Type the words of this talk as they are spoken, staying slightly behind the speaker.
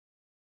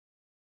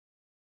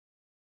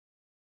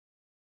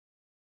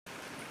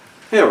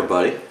Hey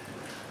everybody.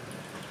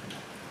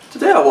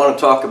 Today I want to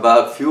talk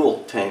about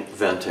fuel tank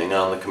venting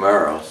on the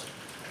Camaros.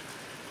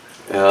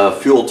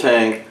 Fuel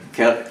tank,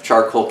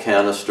 charcoal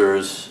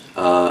canisters,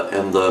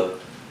 and the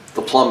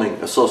plumbing,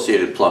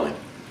 associated plumbing.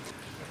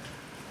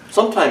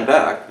 Some time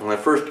back, when I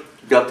first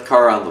got the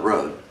car on the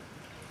road,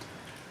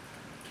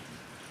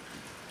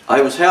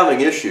 I was having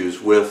issues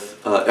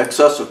with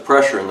excessive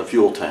pressure in the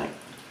fuel tank.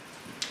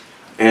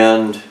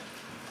 And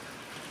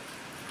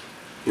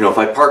if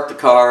I parked the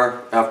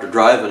car after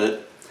driving it,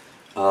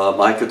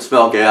 I could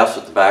smell gas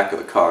at the back of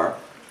the car,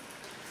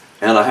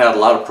 and I had a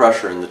lot of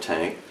pressure in the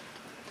tank.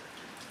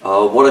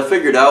 What I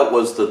figured out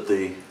was that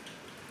the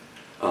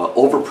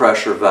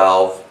overpressure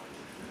valve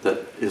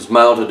that is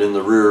mounted in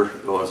the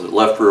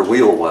left rear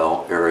wheel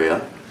well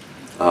area,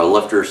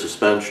 left rear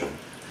suspension,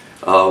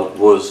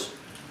 was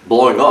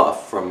blowing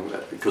off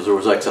because there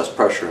was excess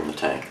pressure in the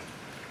tank.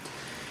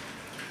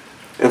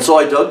 And so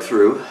I dug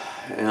through,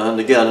 and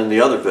again in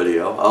the other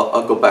video,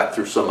 I'll go back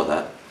through some of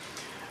that.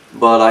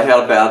 But I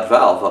had a bad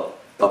valve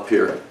up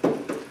here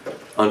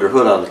under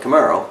hood on the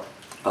Camaro,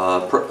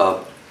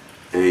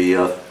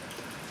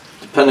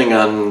 depending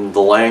on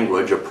the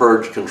language, a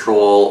purge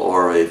control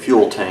or a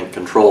fuel tank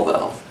control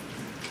valve.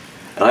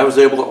 And I was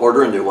able to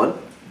order a new one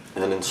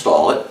and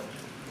install it,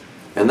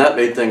 and that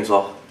made things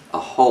a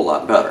whole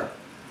lot better.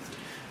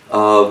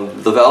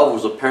 The valve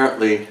was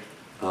apparently,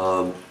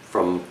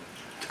 from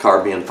the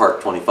car being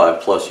parked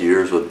 25 plus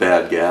years with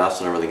bad gas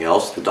and everything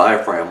else, the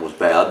diaphragm was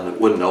bad and it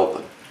wouldn't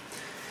open.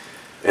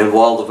 And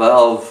while the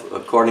valve,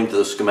 according to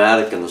the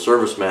schematic in the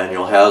service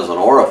manual, has an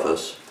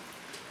orifice,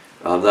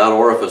 that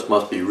orifice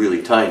must be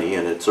really tiny,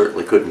 and it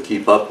certainly couldn't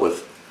keep up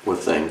with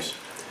things,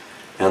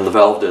 and the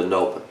valve didn't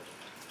open.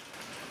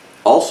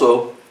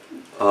 Also,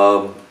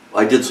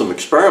 I did some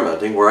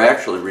experimenting where I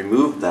actually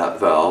removed that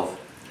valve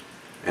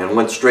and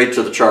went straight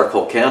to the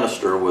charcoal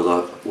canister with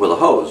a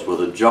hose, with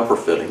a jumper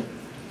fitting,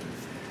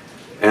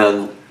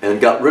 and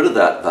got rid of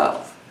that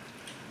valve.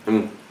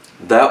 And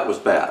that was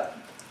bad.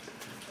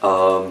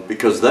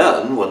 Because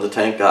then, when the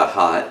tank got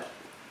hot,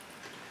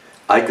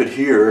 I could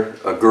hear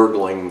a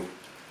gurgling,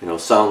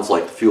 sounds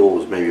like the fuel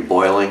was maybe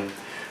boiling,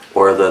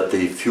 or that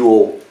the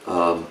fuel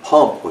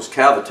pump was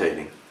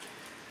cavitating.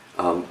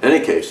 In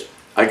any case,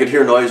 I could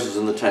hear noises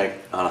in the tank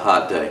on a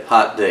hot day.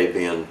 Hot day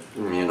being,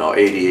 80,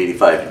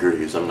 85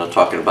 degrees. I'm not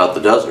talking about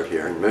the desert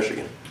here in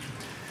Michigan.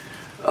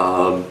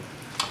 And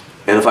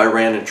if I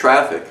ran in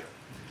traffic,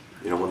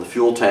 when the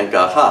fuel tank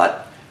got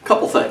hot, a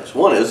couple things.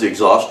 One is the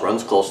exhaust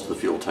runs close to the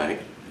fuel tank.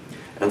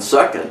 And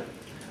second,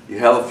 you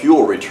have a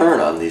fuel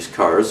return on these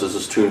cars. This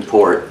is tuned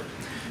port.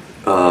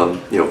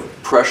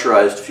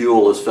 Pressurized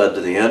fuel is fed to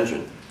the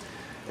engine,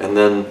 and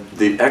then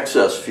the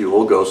excess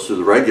fuel goes through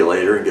the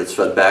regulator and gets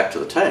fed back to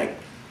the tank.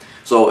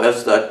 So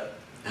as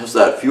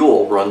that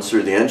fuel runs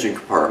through the engine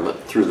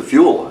compartment, through the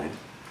fuel line,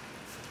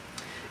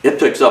 it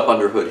picks up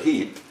underhood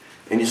heat,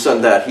 and you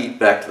send that heat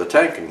back to the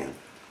tank again.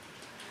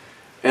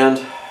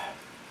 And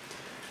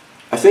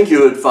I think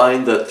you would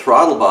find that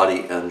throttle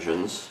body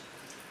engines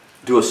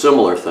do a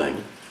similar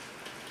thing.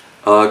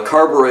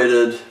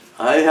 Carbureted,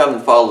 I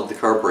haven't followed the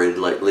carbureted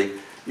lately.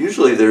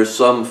 Usually there's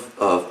some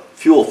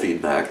fuel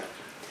feedback,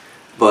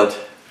 but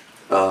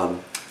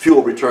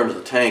fuel return to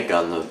the tank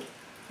on the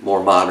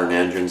more modern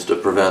engines to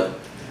prevent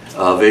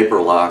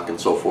vapor lock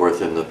and so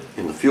forth in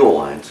the fuel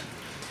lines.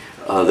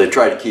 They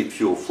try to keep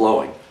fuel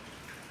flowing.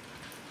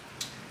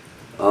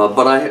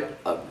 But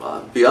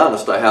I'll be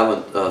honest, I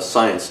haven't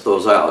scienced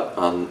those out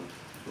on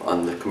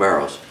the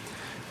Camaros.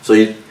 So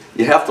you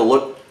have to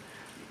look.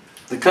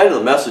 The kind of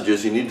the message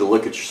is you need to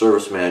look at your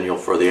service manual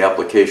for the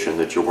application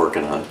that you're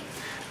working on.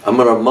 I'm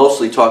going to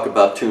mostly talk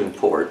about tuned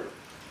port,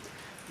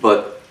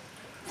 but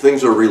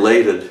things are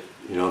related.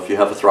 If you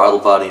have a throttle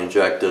body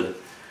injected,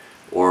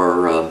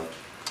 or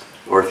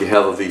if you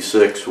have a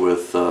V6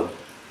 with a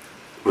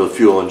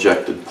fuel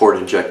injected, port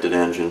injected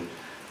engine,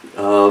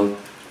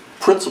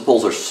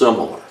 principles are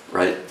similar,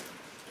 right?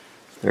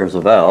 There's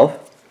a valve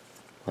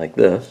like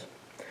this,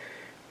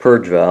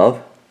 purge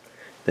valve,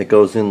 that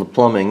goes in the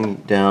plumbing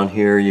down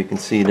here. You can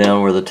see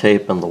down where the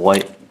tape and the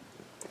white,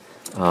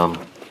 where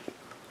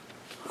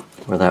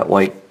that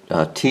white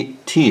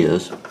T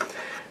is.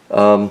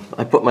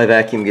 I put my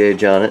vacuum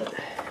gauge on it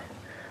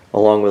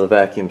along with a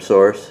vacuum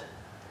source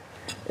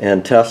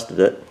and tested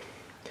it.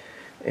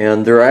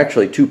 And there are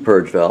actually two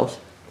purge valves.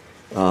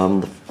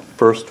 The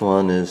first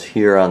one is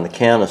here on the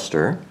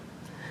canister,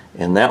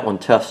 and that one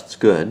tests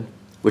good,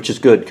 which is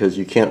good because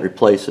you can't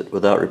replace it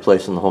without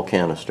replacing the whole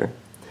canister.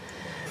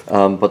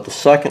 But the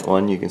second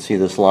one, you can see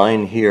this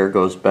line here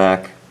goes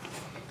back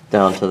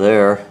down to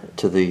there,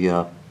 to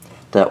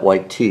that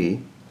white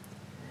T,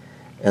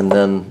 and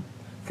then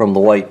from the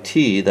white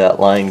T, that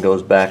line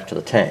goes back to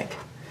the tank.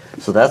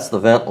 So that's the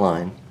vent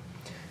line.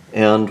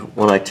 And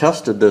when I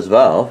tested this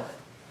valve,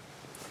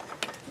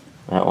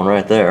 that one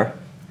right there,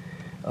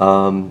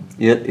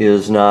 it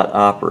is not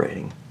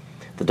operating.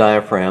 The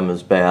diaphragm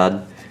is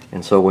bad,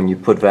 and so when you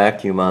put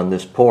vacuum on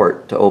this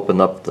port to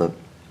open up the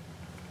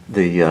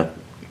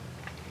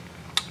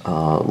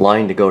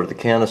line to go to the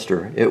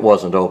canister, it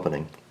wasn't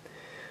opening.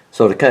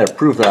 So to kind of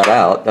prove that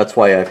out, that's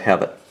why I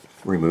have it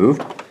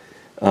removed.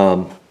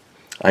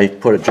 I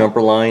put a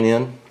jumper line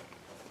in,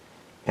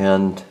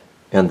 and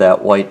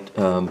that white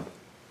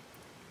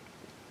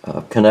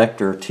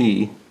connector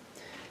T,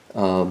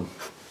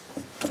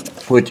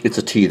 which it's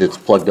a T that's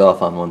plugged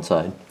off on one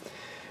side.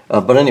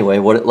 But anyway,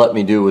 what it let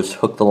me do was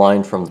hook the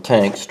line from the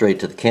tank straight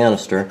to the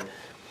canister,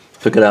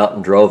 took it out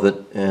and drove it,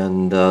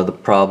 and the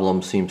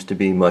problem seems to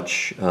be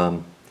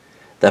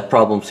that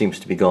problem seems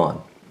to be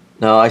gone.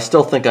 Now I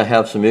still think I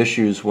have some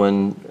issues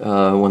when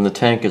the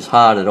tank is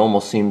hot.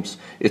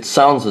 It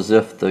sounds as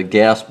if the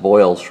gas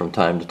boils from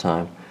time to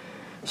time.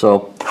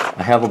 So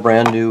I have a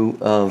brand new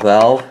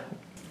valve,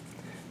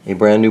 a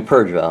brand new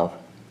purge valve.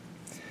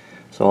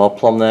 So I'll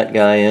plumb that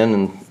guy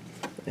in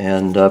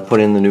and put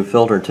in the new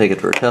filter and take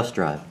it for a test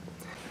drive.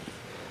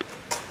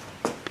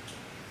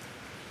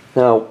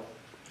 Now,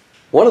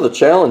 one of the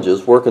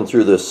challenges working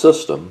through this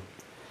system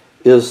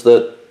is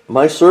that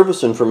my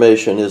service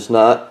information is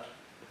not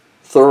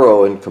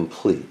thorough and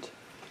complete.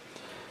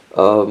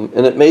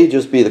 And it may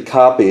just be the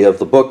copy of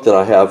the book that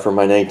I have from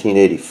my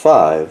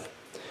 1985.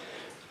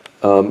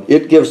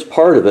 It gives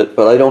part of it,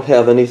 but I don't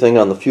have anything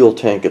on the fuel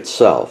tank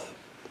itself.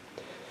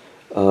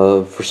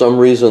 For some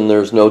reason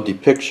there's no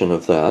depiction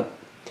of that.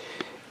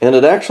 And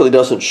it actually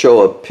doesn't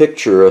show a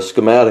picture, a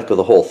schematic of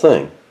the whole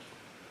thing.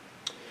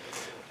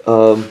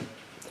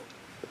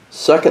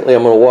 Secondly,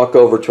 I'm going to walk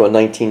over to a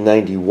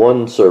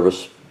 1991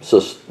 service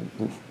system.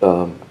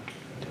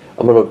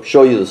 I'm going to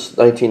show you this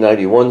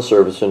 1991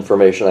 service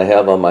information I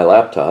have on my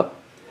laptop,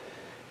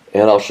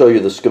 and I'll show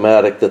you the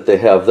schematic that they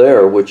have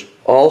there, which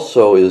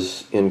also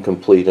is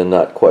incomplete and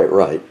not quite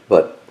right.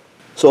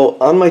 So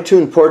on my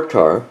tuned port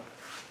car,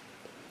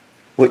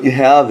 what you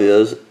have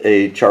is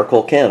a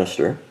charcoal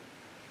canister,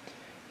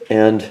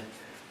 and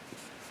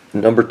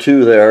number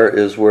 2 there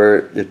is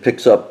where it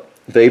picks up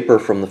vapor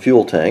from the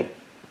fuel tank.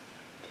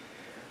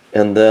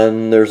 And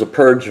then there's a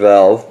purge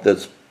valve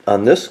that's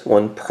on this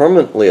one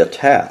permanently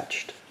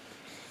attached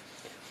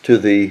to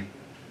the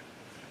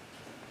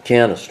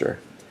canister.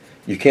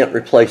 You can't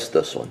replace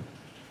this one.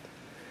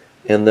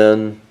 And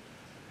then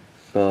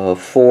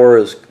 4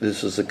 is,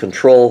 this is a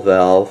control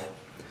valve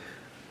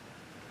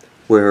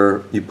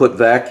where you put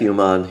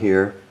vacuum on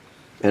here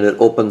and it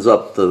opens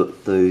up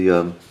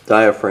the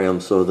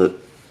diaphragm so that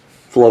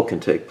flow can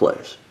take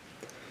place.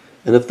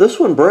 And if this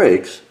one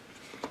breaks,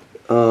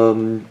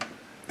 I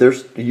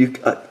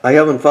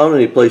haven't found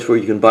any place where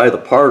you can buy the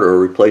part or a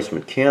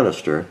replacement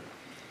canister.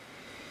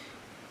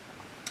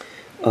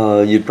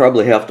 You'd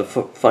probably have to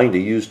find a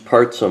used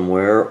part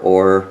somewhere,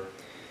 or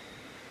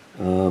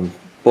boy,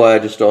 I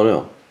just don't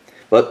know.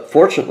 But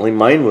fortunately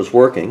mine was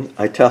working.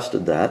 I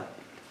tested that.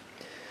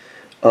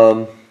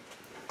 The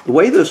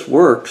way this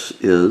works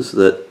is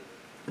that,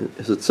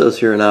 as it says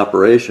here in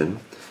operation,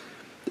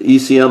 the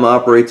ECM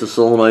operates a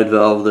solenoid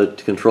valve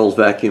that controls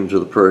vacuum to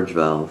the purge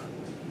valve,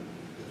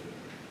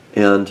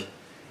 and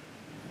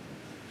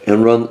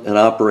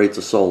operates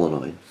a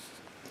solenoid.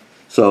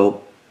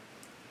 So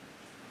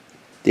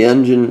the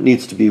engine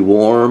needs to be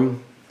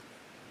warm,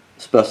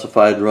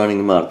 specified running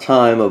amount of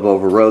time,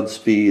 above a road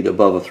speed,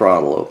 above a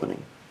throttle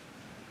opening.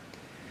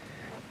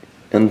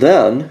 And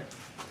then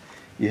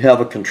you have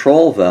a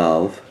control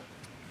valve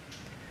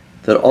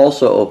that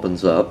also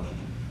opens up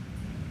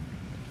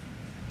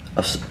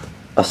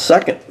a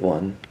second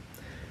one,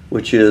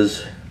 which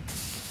is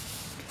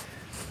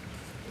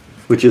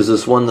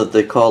this one that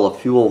they call a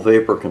fuel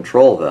vapor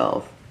control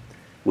valve,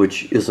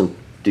 which isn't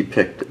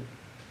depicted.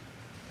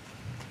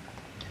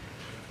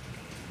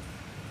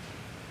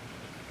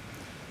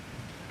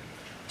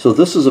 So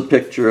this is a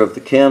picture of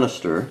the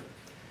canister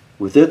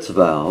with its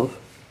valve,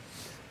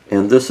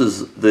 and this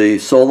is the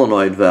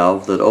solenoid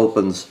valve that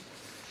opens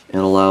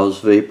and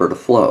allows vapor to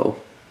flow.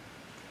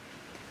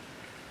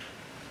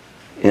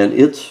 And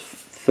it's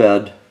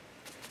fed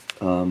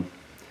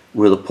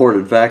with a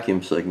ported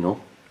vacuum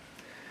signal.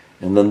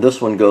 And then this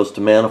one goes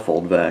to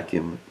manifold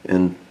vacuum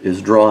and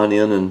is drawn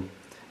in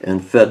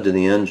and fed to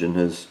the engine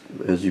as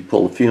you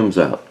pull the fumes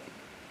out.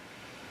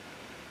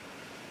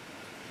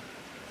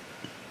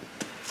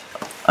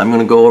 I'm going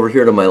to go over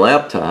here to my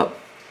laptop,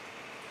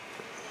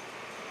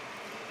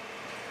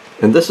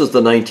 and this is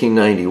the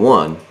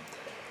 1991,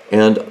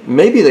 and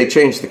maybe they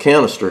changed the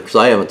canister because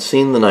I haven't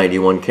seen the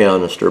 91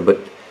 canister, but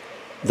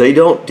they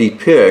don't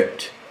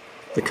depict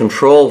the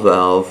control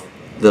valve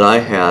that I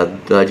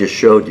had, that I just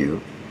showed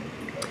you.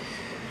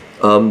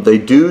 They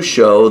do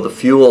show the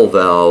fuel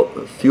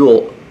valve,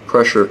 fuel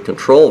pressure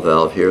control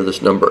valve here,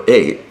 this number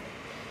 8,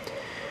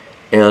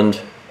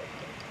 and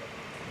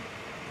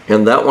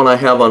that one I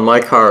have on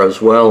my car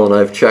as well, and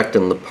I've checked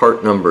and the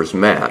part numbers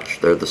match.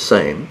 They're the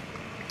same.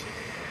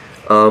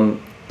 The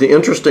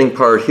interesting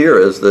part here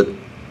is that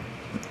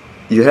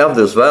you have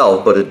this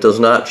valve, but it does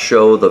not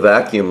show the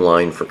vacuum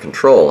line for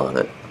control on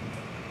it.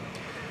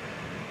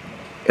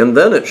 And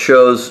then it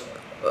shows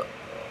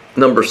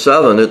number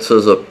 7, it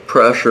says a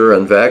pressure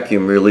and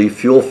vacuum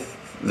relief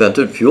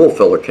vented fuel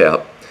filler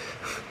cap.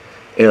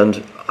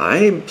 And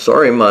I'm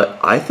sorry,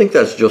 I think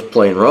that's just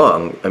plain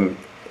wrong.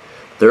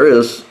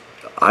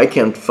 I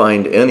can't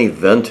find any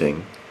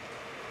venting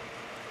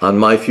on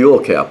my fuel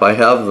cap. I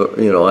have,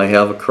 I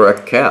have a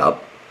correct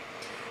cap.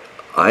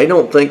 I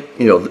don't think,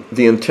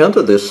 the intent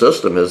of this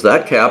system is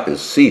that cap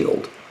is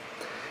sealed,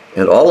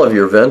 and all of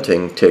your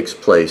venting takes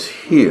place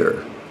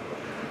here.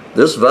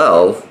 This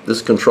valve,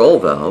 this control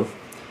valve,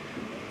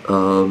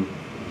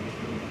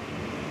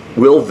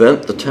 will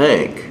vent the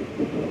tank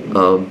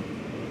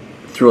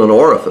through an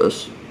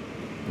orifice,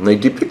 and they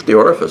depict the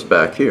orifice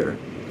back here.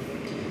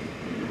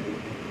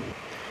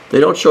 They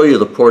don't show you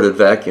the ported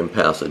vacuum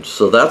passage,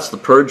 so that's the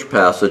purge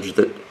passage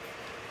that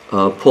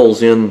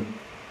pulls in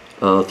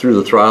through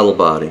the throttle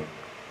body.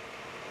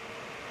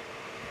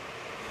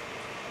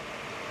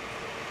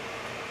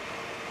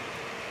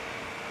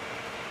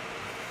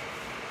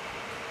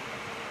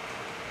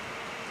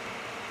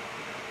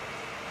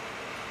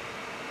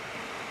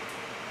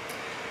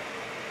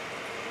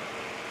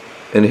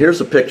 And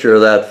here's a picture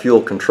of that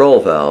fuel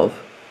control valve,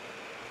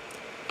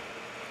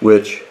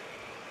 which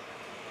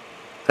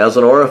has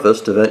an orifice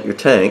to vent your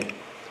tank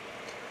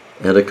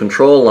and a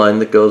control line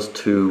that goes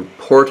to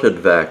ported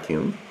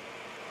vacuum,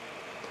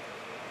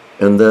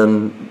 and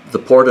then the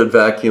ported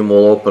vacuum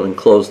will open and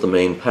close the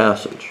main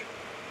passage.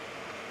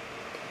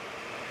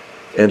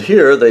 And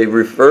here they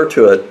refer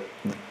to it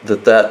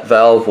that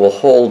valve will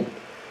hold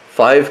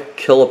 5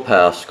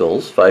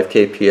 kilopascals, 5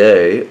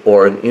 kPa,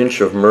 or an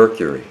inch of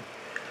mercury.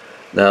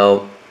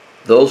 Now,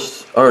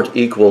 those aren't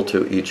equal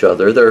to each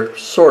other. They're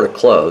sort of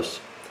close.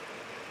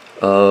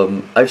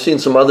 I've seen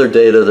some other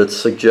data that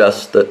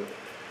suggests that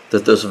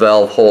this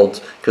valve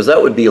holds, because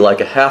that would be like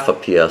a half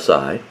a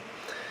psi,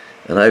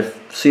 and I've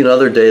seen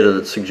other data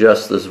that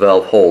suggests this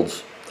valve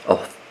holds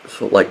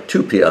like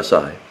 2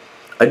 psi.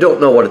 I don't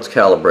know what it's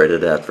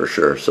calibrated at for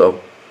sure,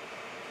 so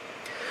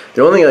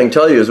the only thing I can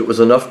tell you is it was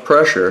enough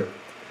pressure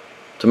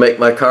to make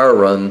my car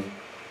run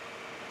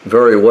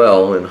very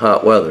well in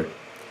hot weather,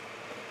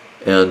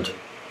 and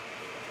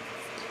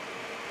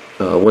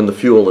when the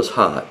fuel is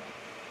hot.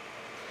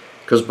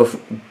 Because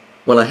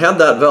when I had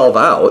that valve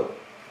out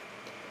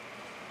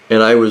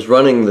and I was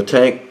running the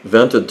tank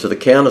vented to the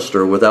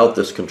canister without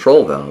this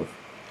control valve,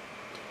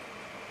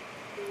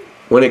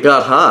 when it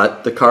got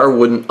hot, the car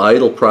wouldn't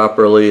idle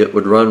properly. It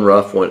would run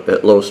rough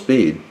at low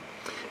speed.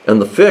 And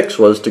the fix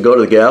was to go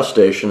to the gas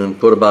station and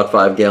put about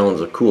 5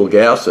 gallons of cool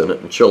gas in it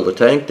and chill the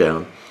tank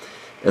down,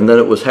 and then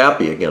it was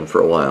happy again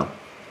for a while.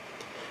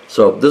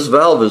 So this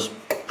valve is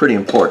pretty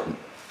important.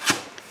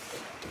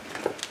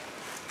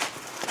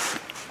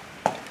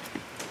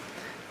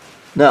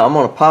 Now I'm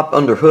going to pop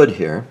under hood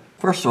here.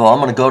 First of all, I'm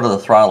going to go to the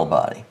throttle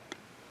body.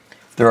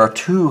 There are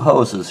 2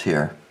 hoses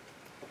here.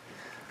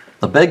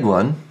 The big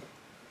one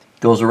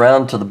goes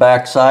around to the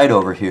back side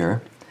over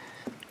here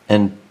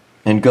and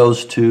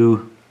goes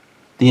to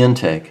the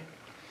intake.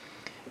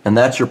 And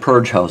that's your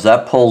purge hose.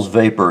 That pulls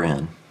vapor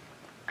in.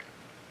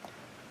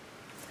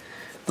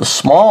 The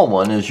small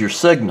one is your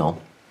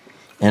signal,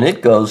 and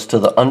it goes to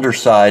the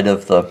underside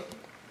of the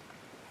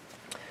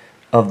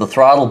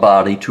throttle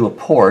body to a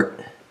port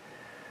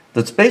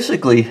that's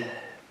basically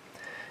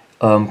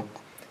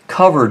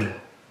covered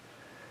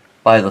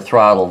by the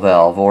throttle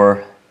valve,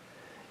 or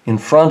in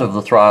front of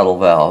the throttle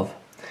valve.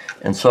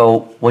 And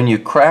so when you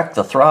crack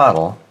the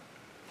throttle,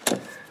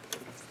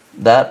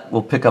 that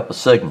will pick up a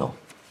signal.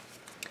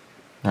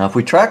 Now if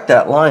we track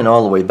that line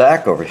all the way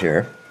back over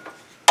here,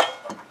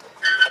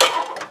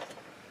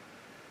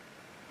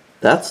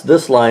 that's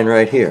this line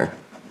right here.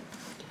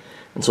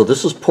 And so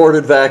this is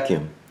ported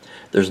vacuum.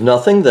 There's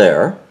nothing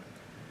there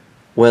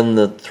when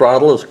the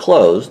throttle is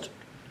closed,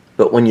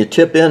 but when you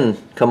tip in,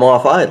 come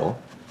off idle,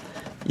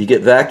 you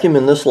get vacuum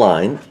in this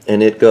line,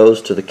 and it goes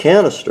to the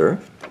canister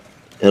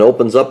and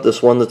opens up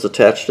this one that's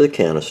attached to the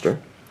canister,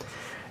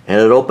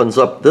 and it opens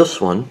up this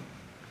one.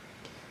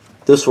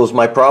 This was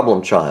my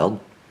problem child.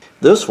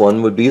 This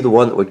one would be the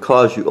one that would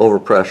cause you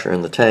overpressure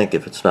in the tank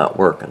if it's not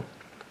working.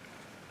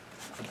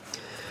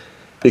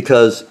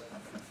 Because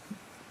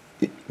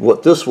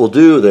what this will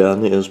do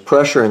then is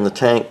pressure in the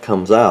tank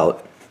comes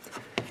out,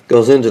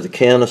 goes into the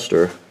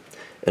canister,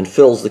 and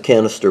fills the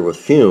canister with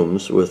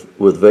fumes, with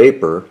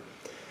vapor.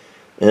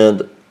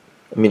 And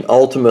I mean,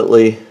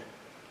 ultimately,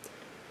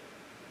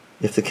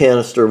 if the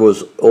canister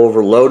was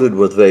overloaded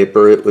with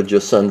vapor, it would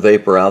just send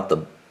vapor out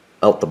the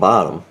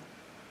bottom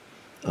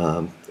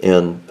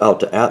and out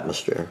to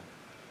atmosphere.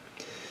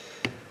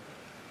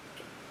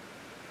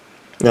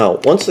 Now,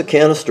 once the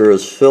canister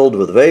is filled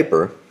with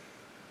vapor,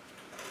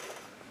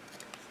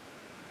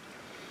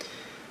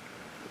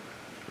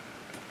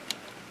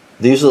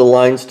 these are the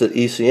lines to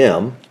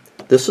ECM.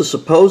 This is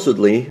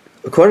supposedly,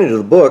 according to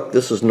the book,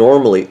 this is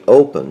normally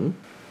open,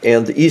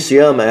 and the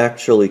ECM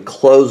actually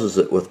closes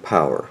it with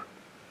power.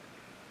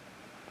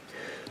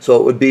 So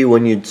it would be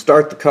when you'd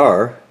start the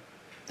car,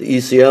 the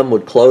ECM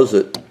would close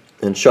it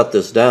and shut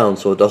this down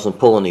so it doesn't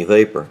pull any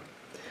vapor.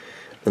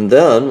 And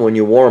then when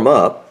you warm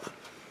up,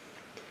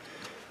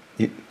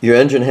 your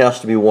engine has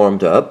to be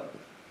warmed up.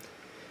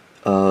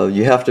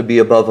 You have to be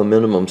above a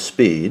minimum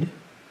speed.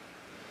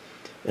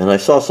 And I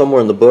saw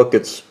somewhere in the book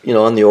it's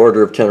on the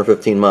order of 10 or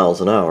 15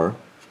 miles an hour.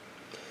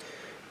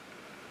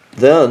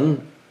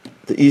 then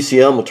the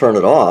ECM will turn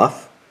it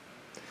off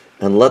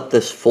and let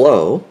this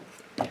flow,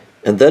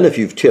 and then if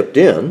you've tipped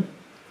in,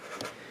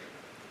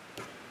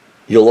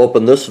 you'll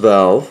open this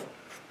valve,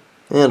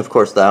 and of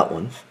course that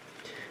one,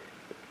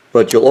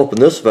 but you'll open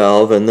this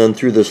valve, and then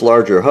through this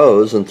larger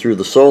hose and through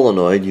the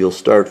solenoid you'll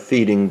start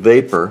feeding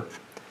vapor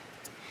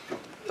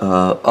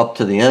up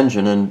to the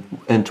engine and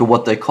into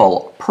what they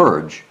call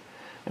purge.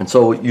 And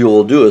so what you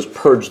will do is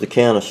purge the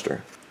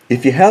canister.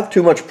 If you have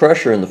too much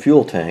pressure in the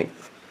fuel tank,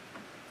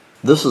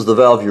 this is the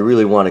valve you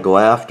really want to go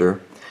after.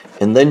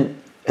 And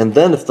then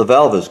if the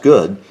valve is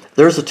good,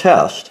 there's a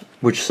test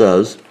which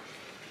says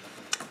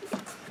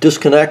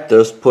disconnect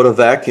this, put a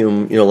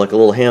vacuum, like a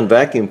little hand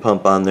vacuum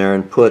pump on there,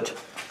 and put,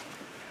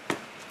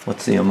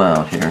 what's the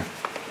amount here?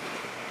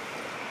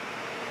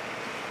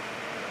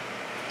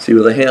 See,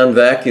 with a hand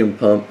vacuum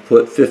pump,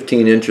 put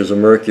 15 inches of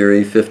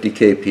mercury, 50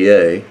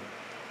 kPa.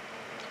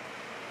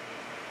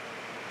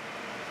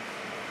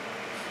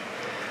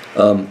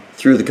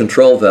 Through the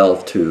control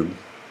valve tube.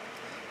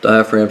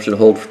 Diaphragm should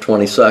hold for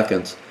 20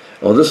 seconds.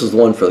 Oh, this is the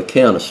one for the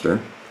canister.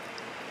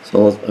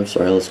 So let's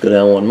go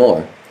down one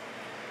more.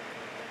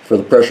 For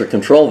the pressure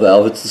control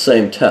valve, it's the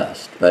same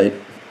test, right?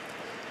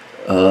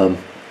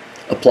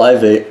 Apply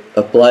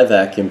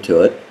vacuum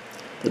to it.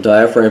 The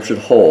diaphragm should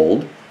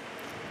hold.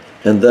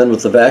 And then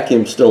with the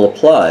vacuum still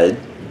applied,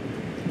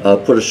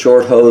 put a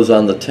short hose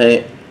on the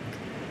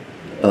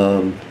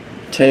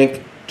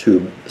tank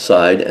tube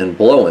side and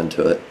blow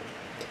into it.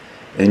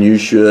 And you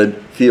should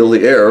feel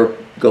the air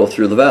go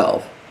through the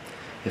valve.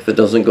 If it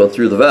doesn't go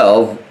through the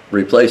valve,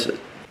 replace it.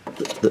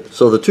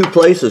 So the two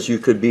places you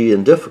could be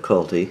in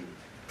difficulty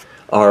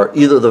are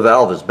either the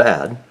valve is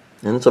bad,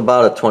 and it's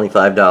about a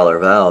 $25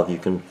 valve.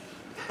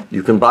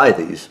 You can buy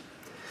these.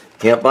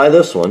 Can't buy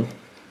this one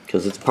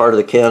because it's part of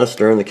the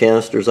canister, and the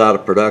canister's out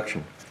of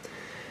production.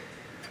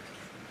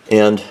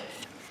 And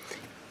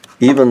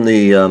even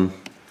the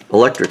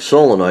electric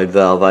solenoid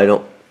valve, I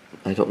don't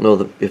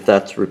know if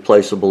that's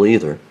replaceable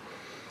either.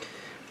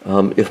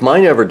 If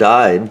mine ever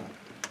died,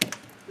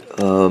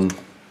 I'd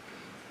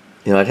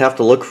have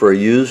to look for a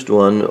used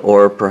one,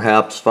 or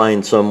perhaps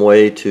find some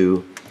way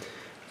to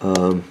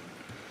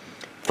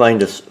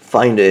find a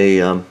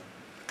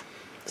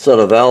set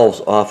of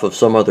valves off of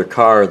some other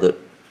car that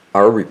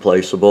are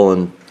replaceable,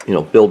 and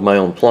build my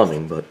own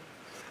plumbing.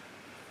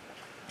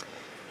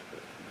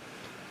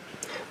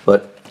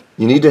 But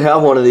you need to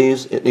have one of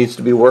these. It needs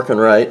to be working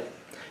right.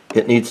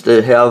 It needs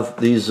to have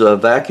these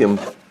vacuum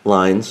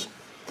lines.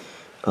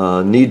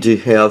 Need to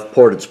have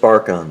ported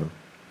spark on them.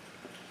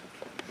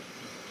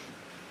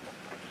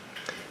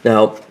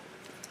 Now,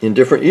 in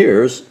different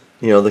years,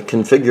 the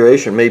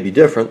configuration may be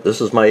different. This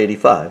is my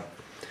 85.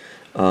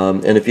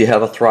 And if you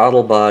have a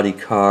throttle body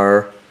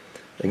car,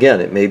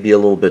 again, it may be a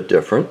little bit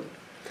different.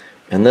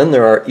 And then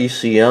there are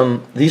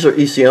ECM, these are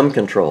ECM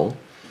controlled.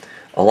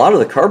 A lot of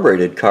the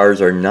carbureted cars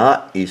are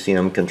not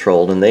ECM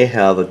controlled, and they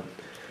have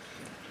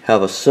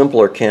a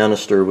simpler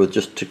canister with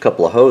just a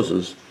couple of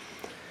hoses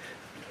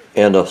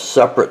and a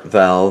separate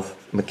valve,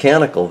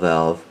 mechanical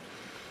valve,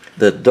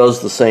 that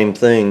does the same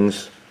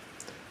things,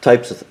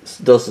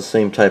 does the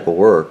same type of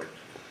work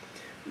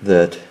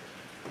that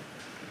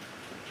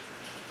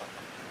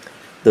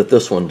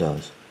this one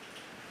does.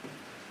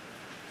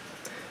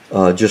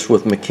 Just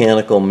with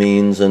mechanical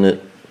means, and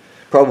it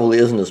probably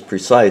isn't as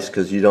precise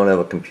because you don't have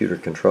a computer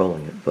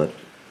controlling it. But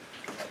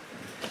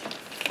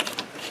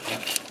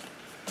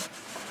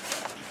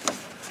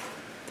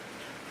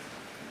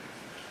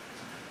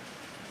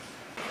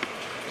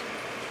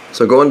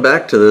so going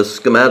back to the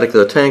schematic of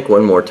the tank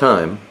one more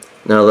time,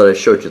 now that I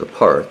showed you the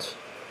parts,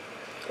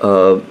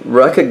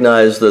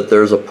 recognize that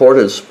there's a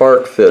ported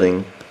spark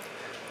fitting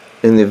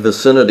in the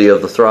vicinity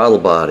of the throttle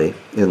body,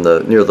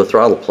 near the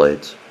throttle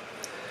plates,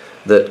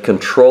 that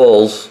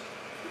controls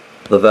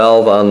the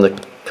valve on the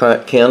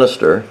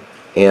canister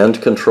and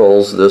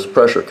controls this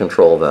pressure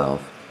control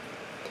valve.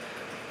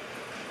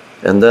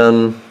 And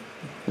then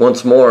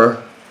once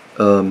more,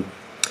 the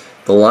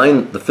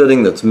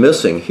fitting that's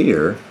missing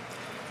here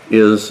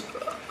is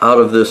out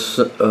of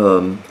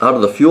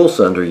the fuel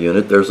sender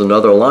unit. There's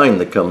another line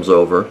that goes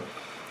over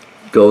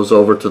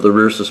to the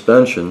rear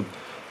suspension,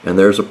 and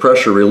there's a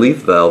pressure relief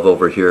valve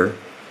over here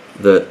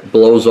that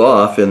blows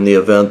off in the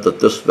event that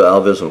this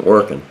valve isn't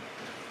working.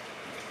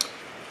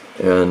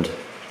 And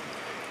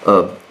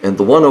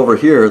the one over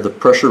here, the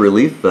pressure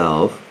relief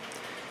valve,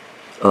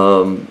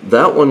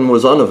 that one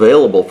was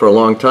unavailable for a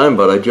long time,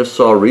 but I just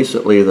saw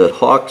recently that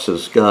Hawks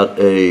has got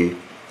a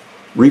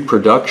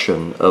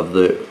reproduction of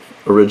the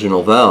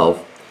original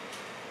valve,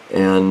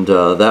 and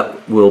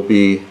that will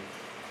be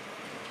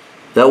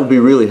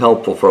really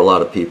helpful for a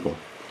lot of people,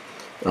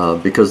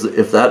 because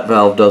if that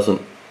valve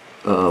doesn't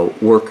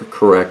work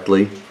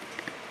correctly,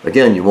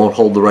 again, you won't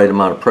hold the right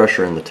amount of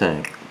pressure in the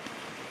tank.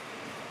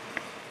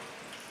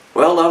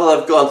 Well, now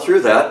that I've gone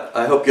through that,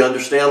 I hope you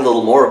understand a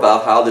little more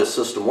about how this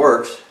system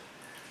works,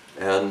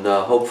 and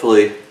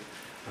hopefully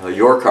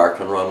your car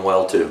can run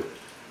well too.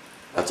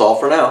 That's all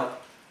for now.